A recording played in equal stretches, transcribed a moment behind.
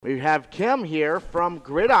We have Kim here from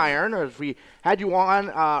Gridiron, as we had you on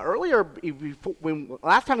earlier.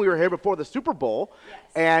 Last time we were here before the Super Bowl,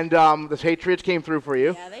 and the Patriots came through for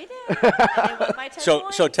you. Yeah, they did. And they won by 10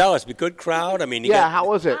 points. So tell us, a good crowd. I mean, how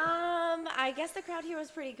was it? I guess the crowd here was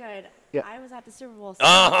pretty good. Yeah. I was at the Super Bowl, so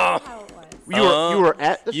I don't know how it was. You were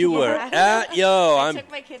at the Super Bowl? You were at I took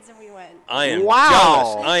my kids and we went. I am Wow.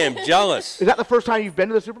 jealous. I am jealous. Is that the first time you've been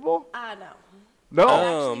to the Super Bowl? No. No.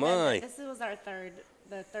 Oh, my. This was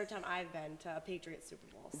the third time I've been to a Patriots Super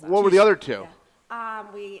Bowl. So. What were the other two? Yeah.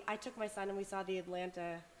 I took my son and we saw the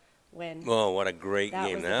Atlanta win. Oh, what a great That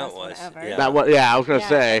game was the that best one was. ever. Yeah. I was going to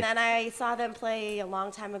say. And then I saw them play a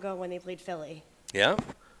long time ago when they played Philly. Yeah?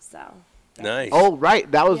 So. Nice. Oh, right.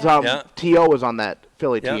 That was T.O. was on that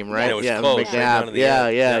Philly team, right? And it was close.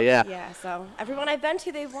 Yeah, so everyone I've been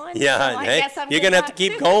to, they've won. Yeah, so I guess I'm you're going to have to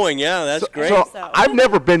keep going. Yeah, that's great. So I've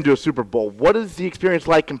never been to a Super Bowl. What is the experience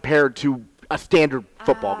like compared to a standard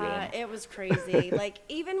football game? It was crazy. Like,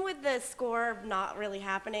 even with the score not really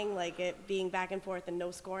happening, like it being back and forth and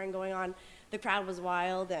no scoring going on, the crowd was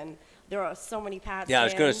wild and there were so many Pats fans. I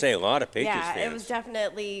was going to say a lot of Patriots fans. Yeah, it was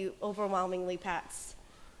definitely overwhelmingly Pats.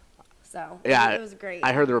 So it was great.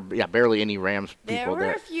 I heard there were barely any Rams people there. There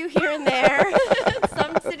were a few here and there,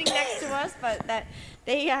 some sitting next to us, but that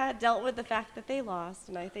they dealt with the fact that they lost.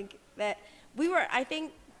 And I think that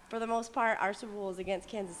for the most part, our Super Bowl was against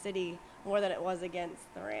Kansas City more than it was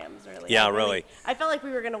against the Rams, really. Yeah, really. I felt like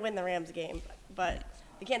we were going to win the Rams game, but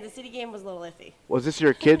the Kansas City game was a little iffy. Was this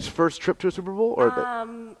your kid's first trip to a Super Bowl? Or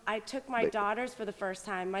I took my daughters for the first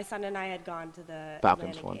time. My son and I had gone to the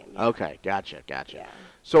Falcons Atlanta one. game. Yeah. Okay, gotcha. Yeah.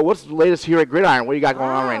 So what's the latest here at Gridiron? What do you got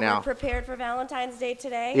going on right now? We're prepared for Valentine's Day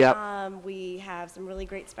today. Yep. We have some really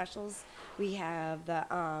great specials. We have the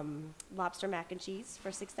lobster mac and cheese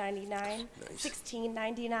for $6.99,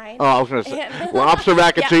 $16.99. Oh, I was going to say lobster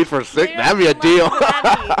mac and cheese for $6. That'd be a deal.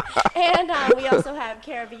 And we also have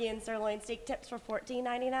Caribbean sirloin steak tips for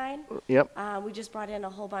 $14.99. Yep. We just brought in a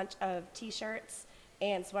whole bunch of T-shirts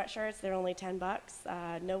and sweatshirts. They're only $10.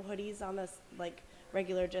 No hoodies on this, like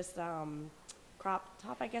regular just crop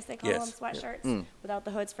top, I guess they call them, sweatshirts without the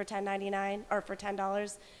hoods for $10.99 or for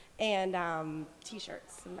 $10. And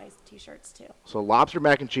T-shirts, some nice T-shirts too. So lobster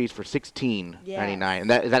mac and cheese for $16.99, and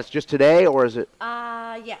that's just today, or is it?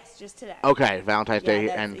 Yes, just today. Okay, Valentine's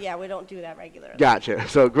Day, we don't do that regularly. Gotcha.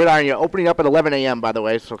 So Gridiron, you're opening up at 11 a.m. by the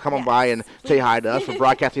way, so come on by and say hi to us. We're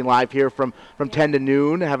broadcasting live here from 10 to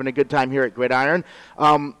noon, having a good time here at Gridiron.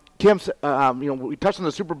 Kim, we touched on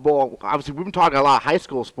the Super Bowl. Obviously, we've been talking a lot of high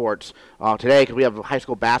school sports today because we have a high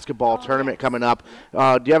school basketball tournament coming up.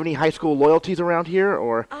 Do you have any high school loyalties around here,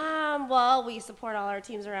 or? Well, we support all our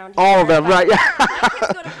teams around here. All of them, right? Yeah. My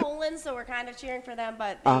kids go to Poland, so we're kind of cheering for them,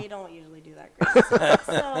 but they don't usually do that great.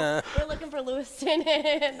 So we're looking for Lewiston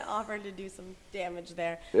and offered to do some damage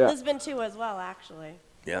there. Yeah. Lisbon too, as well, actually.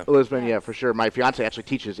 Yeah, Lisbon, for sure. My fiance actually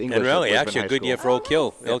teaches English. And really, at actually, a good year for Oak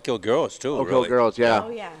Hill. Oak Hill girls too. Oak Hill girls, yeah. Oh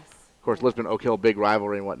yes. Of course, Lisbon, Oak Hill, big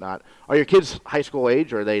rivalry and whatnot. Are your kids high school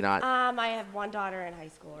age, or are they not? I have one daughter in high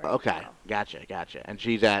school right now. Gotcha. And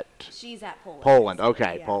she's at? She's at Poland. Poland,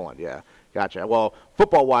 okay, Poland, Gotcha. Well,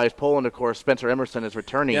 football-wise, Poland, of course, Spencer Emerson is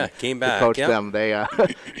returning came back, to coach them. They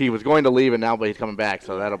he was going to leave, and now he's coming back,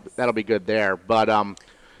 so that'll be good there. But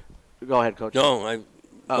go ahead, Coach. No,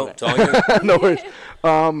 it's all you. No worries.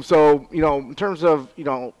 So, in terms of,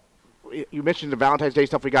 you mentioned the Valentine's Day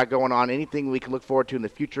stuff we got going on. Anything we can look forward to in the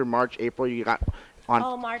future, March, April, you got on?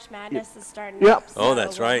 Oh, March Madness is starting up. So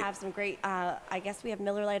that's right. We'll have some great, I guess we have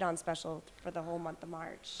Miller Lite on special for the whole month of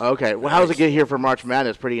March. Okay. Well, how does it get here for March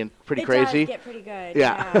Madness? Pretty crazy? It does get pretty good.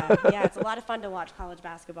 Yeah, it's a lot of fun to watch college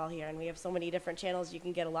basketball here, and we have so many different channels you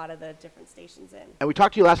can get a lot of the different stations in. And we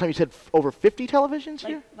talked to you last time, you said over 50 televisions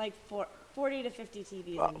here? Like 40 to 50 TVs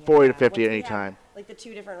in here. 40 to 50 at any time. Like the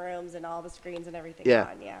 2 different rooms and all the screens and everything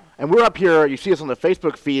on, And we're up here, you see us on the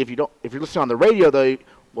Facebook feed. If you're listening on the radio, though,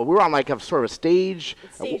 we're on like a sort of a stage.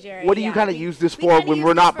 Stage area, what do you kind of use this for when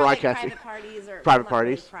we're not broadcasting? Like private parties or private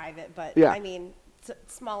parties. Really private, but I mean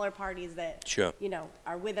smaller parties that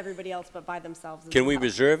are with everybody else but by themselves. Can we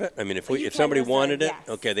reserve it? I mean, if somebody wanted it,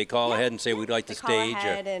 they call ahead and say we'd like to stage. Call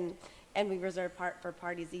ahead and we reserve for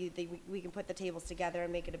parties. We can put the tables together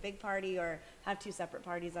and make it a big party or have 2 separate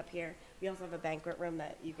parties up here. We also have a banquet room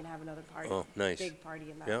that you can have another party. Oh, nice. Big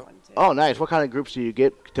party in that one, too. Oh, nice. What kind of groups do you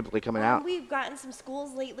get typically coming out? We've gotten some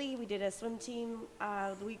schools lately. We did a swim team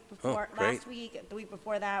the week before, last week. The week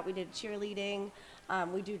before that, we did cheerleading.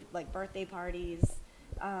 We do, like, birthday parties,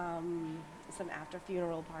 some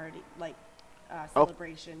after-funeral party,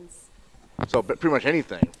 celebrations. So pretty much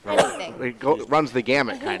anything. It runs the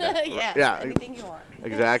gamut, kind of. Yeah, anything you want.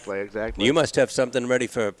 Exactly. You must have something ready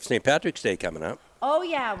for St. Patrick's Day coming up. Oh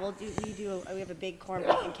yeah, we have a big corned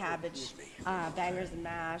beef and cabbage, bangers and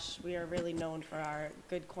mash. We are really known for our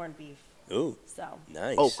good corned beef. Ooh, so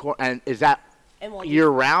nice. Oh, and is that year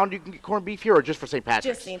round? You can get corned beef here, or just for St.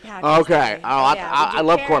 Patrick's? Just St. Patrick's. Okay. Day. Oh, Yeah, I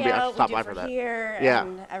love corned beef. I stop by for that. Here, yeah.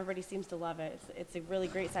 And everybody seems to love it. It's a really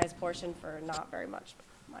great sized portion for not very much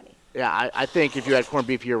money. Yeah, I think if you had corned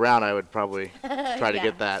beef year round, I would probably try to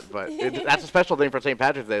get that. But that's a special thing for St.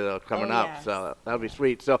 Patrick's Day, though, coming up. Yes. So that would be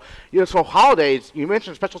sweet. So, so holidays, you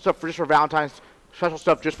mentioned special stuff just for Valentine's, special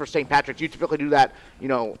stuff just for St. Patrick's. You typically do that,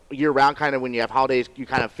 year round, kind of when you have holidays, you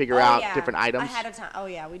kind of figure out different items. Ahead of time. Oh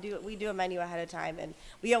yeah, we do a menu ahead of time, and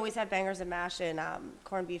we always have bangers and mash and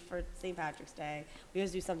corned beef for St. Patrick's Day. We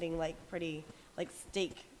always do something like pretty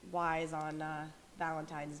steak wise on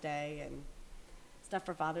Valentine's Day and stuff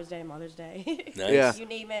for Father's Day and Mother's Day. Nice. Yeah. You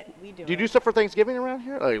name it, we do. Do you do stuff for Thanksgiving around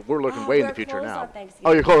here? Like, we're looking way in the future now. On Thanksgiving,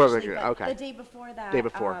 oh, you're closed on Thanksgiving. Okay. The day before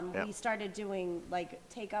that, we started doing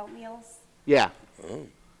takeout meals. Yeah. Oh.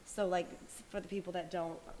 So for the people that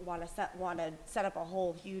don't want to set up a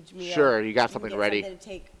whole huge meal. Sure, you got something ready. Something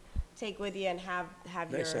to take with you and have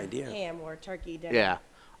nice your idea. ham or turkey dinner. Yeah.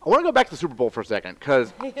 I want to go back to the Super Bowl for a second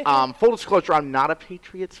because, full disclosure, I'm not a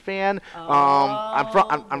Patriots fan. I'm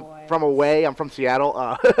from away. I'm from Seattle,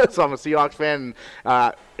 so I'm a Seahawks fan.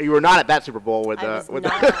 You were not at that Super Bowl with the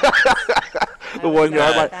 1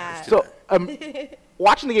 yard line. So,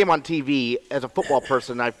 watching the game on TV as a football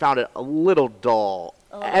person, I found it a little dull.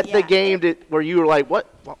 The game, where you were like, what?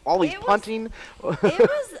 All these punting? I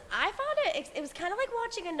found it was kind of like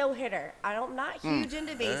watching a no-hitter. I'm not huge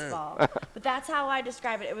into baseball, but that's how I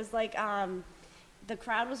describe it. It was like the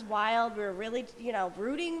crowd was wild. We were really,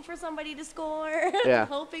 rooting for somebody to score,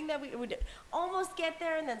 hoping that we would almost get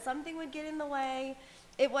there, and then something would get in the way.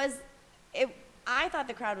 I thought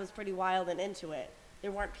the crowd was pretty wild and into it.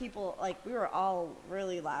 There weren't people, we were all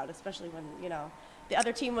really loud, especially when, the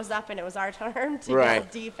other team was up and it was our turn to go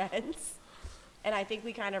defense. And I think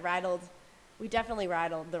we definitely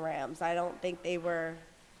rattled the Rams. I don't think they were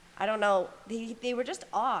just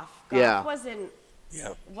off. Goff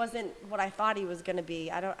wasn't what I thought he was going to be.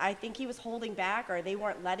 I think he was holding back, or they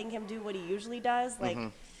weren't letting him do what he usually does.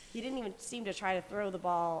 He didn't even seem to try to throw the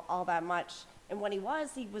ball all that much. And when he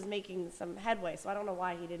was making some headway. So I don't know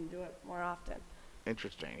why he didn't do it more often.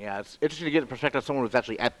 Interesting. Yeah, it's interesting to get the perspective of someone who's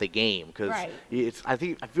actually at the game because I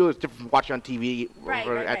feel it's different from watching on TV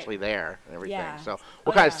or actually there and everything. Yeah. So,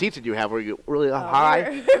 what kind of seats did you have? Were you really up high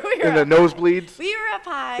in the nosebleeds? We were up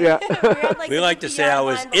high. Yeah. We like to say I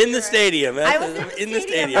was in the stadium. I was in the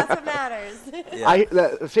stadium. That's what matters.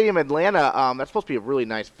 The stadium in Atlanta. That's supposed to be a really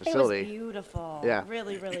nice facility. It was beautiful. Yeah.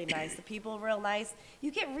 Really, really nice. The people were real nice.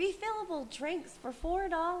 You get refillable drinks for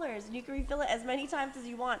 $4, and you can refill it as many times as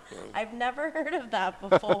you want. I've never heard of that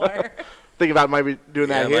before. Think about maybe doing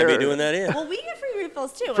that here. Might be doing that here. Well, we get free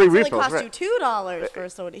refills too. Free it only refills, costs you $2 for a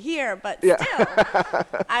soda here, but still,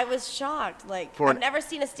 I was shocked. I've never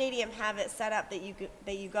seen a stadium have it set up that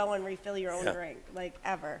you go and refill your own drink,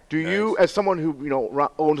 ever. Do you, as someone who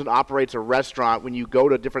owns and operates a restaurant, when you go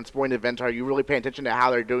to different sporting events, are you really paying attention to how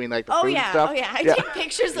they're doing the food and stuff? Oh yeah, I take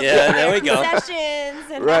pictures of there we go. concessions,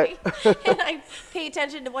 and I pay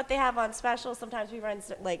attention to what they have on special. Sometimes we run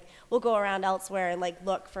we'll go around elsewhere and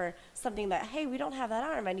look for something that, hey, we don't have that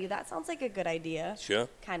on our menu. That sounds like a good idea. Sure.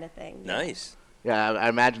 Kind of thing. Nice. Yeah, I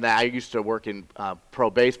imagine that. I used to work in pro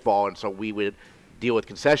baseball, and so we would deal with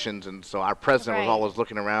concessions, and so our president was always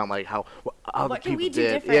looking around how other what can people we do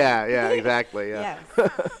did. different? Yeah, exactly. Yeah.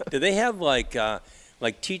 Yes. Do they have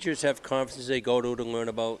teachers have conferences they go to learn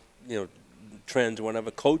about trends? Whenever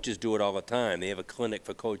coaches do it all the time, they have a clinic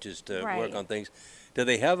for coaches to work on things. Do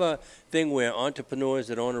they have a thing where entrepreneurs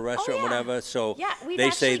that own a restaurant, whatever, so they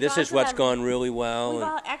say this is what's gone really well?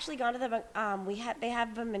 We've actually gone to them. They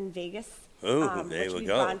have them in Vegas. There which we we've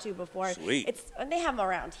go. gone to before. Sweet. And they have them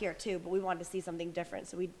around here too, but we wanted to see something different,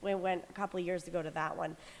 so we went a couple of years ago to that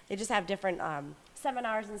one. They just have different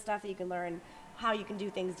seminars and stuff that you can learn how you can do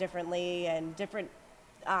things differently and different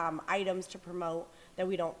items to promote that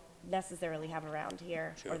we don't necessarily have around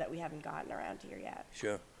here or that we haven't gotten around here yet.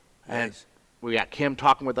 Sure. And we got Kim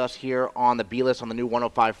talking with us here on the B-List on the new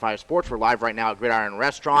 105.5 Sports. We're live right now at Gridiron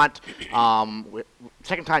Restaurant.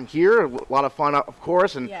 Second time here, a lot of fun, of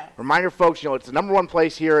course. And reminder, folks, it's the number one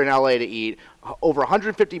place here in LA to eat. Over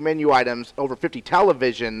 150 menu items, over 50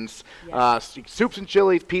 televisions, soups and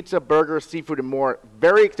chilies, pizza, burgers, seafood, and more.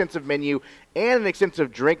 Very extensive menu and an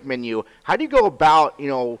extensive drink menu. How do you go about,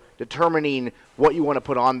 determining what you want to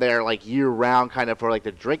put on there, year-round, kind of for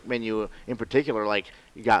the drink menu in particular?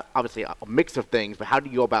 You got obviously a mix of things, but how do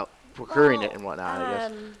you go about procuring it and whatnot? I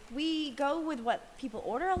guess we go with what people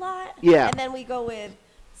order a lot. Yeah. And then we go with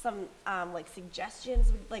some like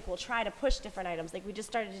suggestions. Like we'll try to push different items. Like we just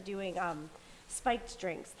started doing spiked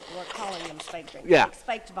drinks. We're calling them spiked drinks. Yeah. Like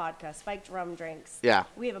spiked vodka, spiked rum drinks. Yeah.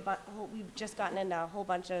 We have we've just gotten into a whole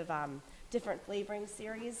bunch of different flavoring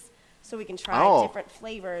series, so we can try different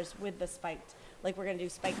flavors with the spiked. Like we're gonna do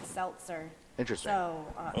spiked seltzer. Interesting. So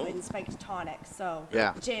and spiked tonic. So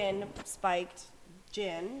yeah. Gin, spiked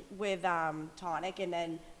gin with tonic, and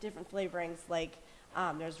then different flavorings like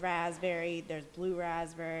there's raspberry, there's blue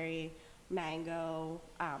raspberry, mango,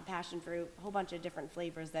 passion fruit, a whole bunch of different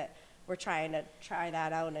flavors that we're trying to try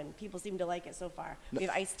that out, and people seem to like it so far. We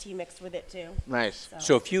have iced tea mixed with it too. Nice.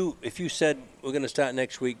 So if you said we're going to start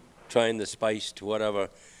next week trying the spiced whatever,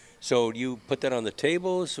 so do you put that on the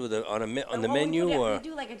tables with on the menu or? We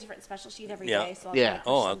do like a different special sheet every day. So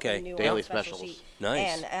Oh, okay. New Daily special specials. Sheet.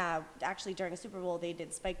 Nice. And actually during a Super Bowl they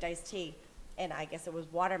did spiked iced tea, and I guess it was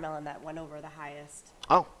watermelon that went over the highest.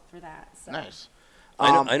 Oh. For that. So. Nice.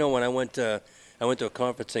 I know when I went to a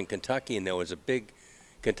conference in Kentucky, and there was a big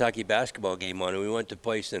Kentucky basketball game on, and we went to a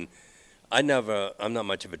place, and I'm not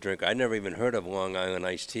much of a drinker. I never even heard of Long Island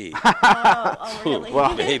iced tea. Oh, really?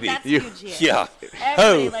 Well, maybe. That's huge here. Yeah.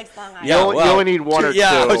 Everybody likes Long Island. Yeah, you only need one or two.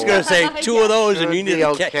 Yeah, I was going to say two of those, and you need two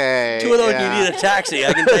of those, you need a taxi.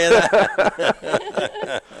 I can tell you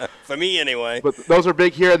that. For me, anyway. But those are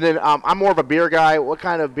big here. And then I'm more of a beer guy. What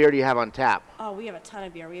kind of beer do you have on tap? Oh, we have a ton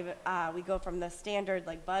of beer. We go from the standard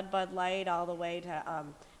like Bud Light, all the way to a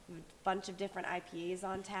bunch of different IPAs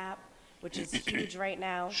on tap, which is huge right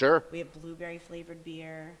now. Sure. We have blueberry flavored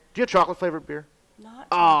beer. Do you have chocolate flavored beer? Not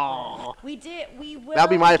Oh. We will. That'll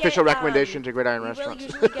be my get, official recommendation to Gridiron Restaurant. We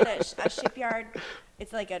will usually get a Shipyard.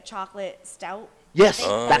 It's like a chocolate stout. Yes,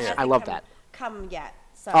 I love that. Come yet.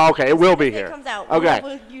 So okay, it will be here. It comes out. Okay.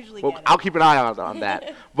 We'll usually well, get it. I'll keep an eye on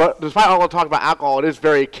that. But despite all the talk about alcohol, it is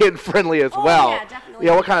very kid-friendly as well. Yeah, definitely.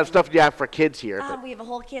 Yeah, what kind of stuff do you have for kids here? We have a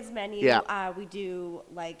whole kids menu. Yeah. We do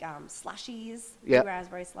like slushies, Yep.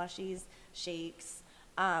 raspberry slushies, shakes.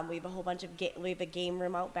 We have a whole bunch of we have a game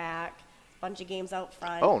room out back, bunch of games out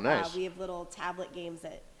front. Oh, nice. We have little tablet games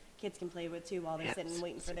that kids can play with too while they're sitting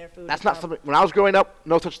waiting for their food. That's not something. When I was growing up,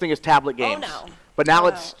 no such thing as tablet games. Oh no. But now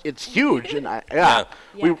it's huge, and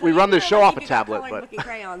we run the show off a tablet, but book and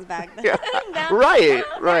crayons back then.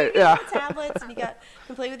 Right, yeah. Tablets, and you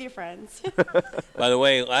can play with your friends. By the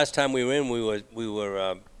way, last time we were in, we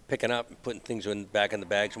were picking up and putting things back in the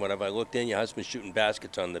bags and whatever. I looked in, your husband's shooting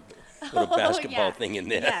baskets on the little basketball thing in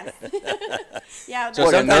there. Yes. Yeah. So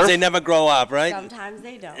sometimes they never grow up, right? Sometimes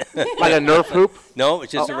they don't. Like a Nerf hoop? No,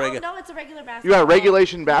 it's just a regular. No, it's a regular basketball. You got a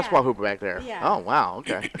regulation basketball hoop back there. Yeah. Oh wow,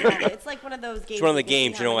 okay. It's like one of those games. It's one of the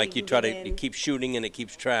games, like you try to keep shooting and it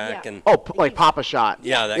keeps track and. Oh, like pop a shot.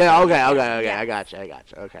 Yeah. That okay. I got you.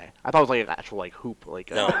 Okay. I thought it was like an actual hoop,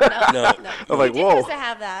 like. No. I was like, we whoa. used to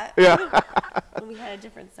have that. Yeah. When we had a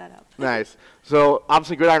different setup. Nice. So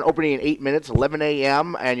obviously, Gridiron opening in 8 minutes, 11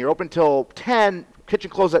 a.m., and you're open till 10. Kitchen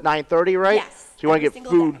closes at 9:30, right? Yes. So you want to get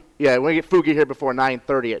food. Day. Yeah, you want to get food here before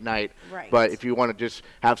 9:30 at night. Right. But if you want to just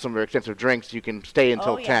have some very extensive drinks, you can stay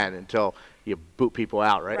until 10 until you boot people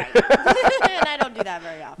out, right? Right. And I don't do that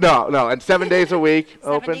very often. No, and 7 days a week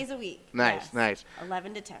open. 7 days a week. Nice.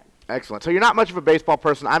 11 to 10. Excellent. So you're not much of a baseball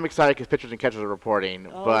person. I'm excited because pitchers and catchers are reporting.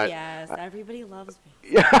 Oh, but yes. Everybody loves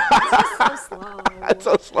baseball. It's just so slow. That's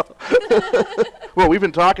so slow. Well, we've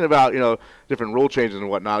been talking about, different rule changes and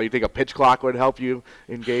whatnot. You think a pitch clock would help you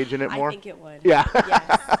engage in it more? I think it would. Yeah.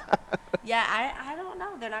 Yes. Yeah, I don't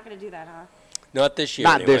know. They're not going to do that, huh? Not this year.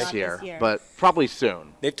 Not anyway. this year, but probably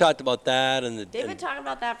soon. They've talked about that and They've been talking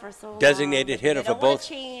about that for so long. Designated hitter for both. They don't want to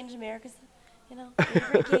change America's,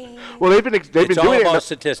 favorite game. Well, they've been doing all it. about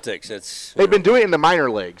statistics. They've been doing it in the minor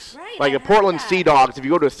leagues. Right, Like I the Portland heard that. Sea Dogs. If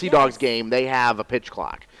you go to a Sea Dogs game, they have a pitch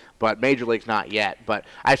clock. But Major League's not yet. But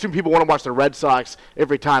I assume people want to watch the Red Sox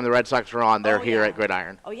every time the Red Sox are on. They're here at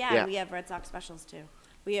Gridiron. Oh, yeah, we have Red Sox specials, too.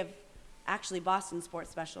 We have actually Boston sports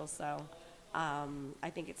specials, so I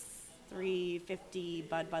think it's $3.50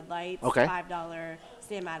 Bud Lights, Okay. $5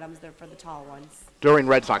 Sam Adams. They're for the tall ones. During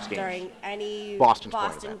Red Sox games. During any Boston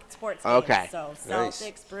sports games. Okay. So Nice.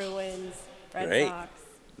 Celtics, Bruins, Red Great. Sox.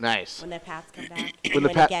 Nice. When the Pats come back. When the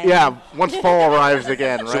win again. yeah, once fall arrives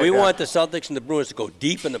again, right? So we Yeah. want the Celtics and the Bruins to go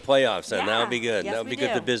deep in the playoffs, and that'll be good. Yes, that'll we be good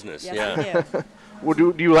do. for business. Yes, yeah. we do.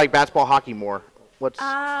 Well, do you like basketball, hockey more? What's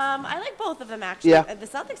I like both of them, actually. Yeah. The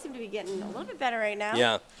Celtics seem to be getting a little bit better right now.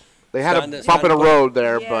 Yeah. they had Starting a to- bump in the starting to- road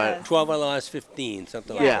there, Yes. but 12 out of the last 15,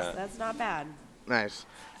 something Yes, like that. that's not bad. nice.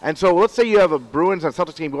 And so let's say you have a Bruins and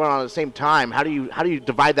Celtics game going on at the same time. How do you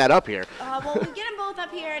divide that up here? Well, we get them both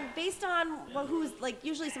up here, and based on who's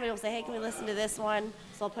usually somebody will say, "Hey, can we listen to this one?"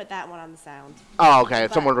 So I'll put that one on the sound. Oh, okay.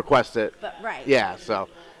 Someone requests it. But right. Yeah. So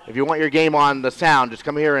if you want your game on the sound, just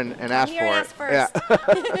come here and ask for it. Ask first.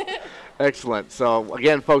 Yeah. Excellent. So,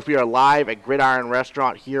 again, folks, we are live at Gridiron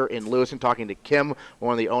Restaurant here in Lewiston talking to Kim,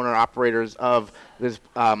 one of the owner-operators of this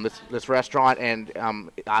this restaurant, and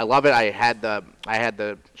I love it. I had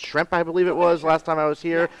the shrimp, I believe it was, last time I was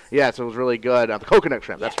here. Yes, it was really good. The coconut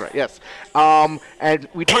shrimp, that's right, yes. And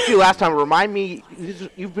we talked to you last time. Remind me,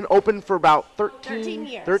 you've been open for about 13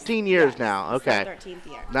 years. 13 years now. Okay. 13th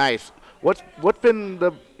year. Nice. What's been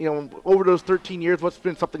the, over those 13 years, what's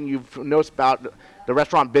been something you've noticed about the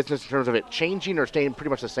restaurant business in terms of it changing or staying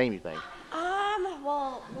pretty much the same, you think?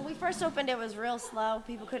 Well, when we first opened, it was real slow.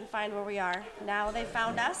 People couldn't find where we are. Now they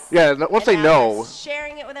found us. Yeah, once they know.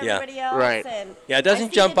 Sharing it with everybody else. Right. And it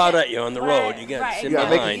doesn't jump out at you on the road. You got to sit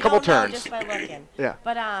behind. Make a couple turns. Just by looking. Yeah.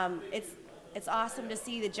 But it's awesome to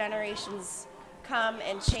see the generations come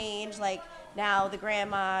and change. Like now the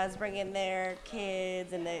grandmas bringing their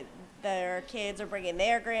kids, and their kids are bringing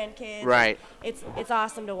their grandkids. Right. It's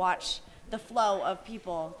awesome to watch the flow of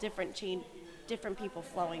people, different people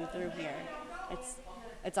flowing through here.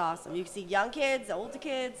 It's awesome. You can see young kids, older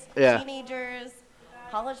kids, teenagers,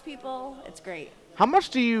 college people. It's great. How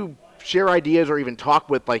much do you share ideas or even talk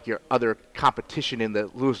with like your other competition in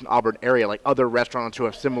the Lewiston-Auburn area, like other restaurants who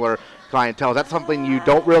have similar clientele? Is that something you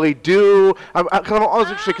don't really do? I'm always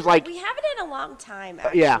interested because we haven't in a long time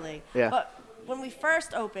actually. Yeah. But when we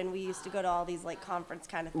first opened, we used to go to all these like conference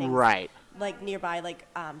kind of things. Right. Like nearby, like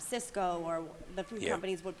Cisco or the food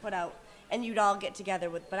companies would put out. And you'd all get together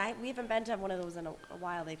but we haven't been to one of those in a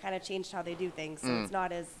while. They've kind of changed how they do things, so it's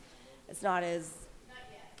not as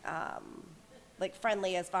like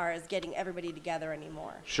friendly as far as getting everybody together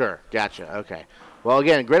anymore. Sure, gotcha. Okay. Well,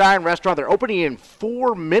 again, Gridiron Restaurant. They're opening in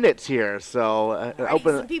 4 minutes here, so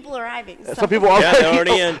Some people are arriving. So. Some people they're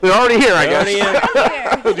already in. They're already here, I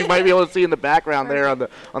guess. You might be able to see in the background there on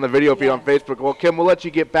the video feed on Facebook. Well, Kim, we'll let you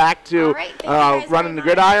get back to running the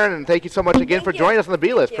Gridiron, and thank you so much again for joining us on the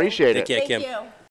B List. Appreciate it. Take care, Kim. Thank you.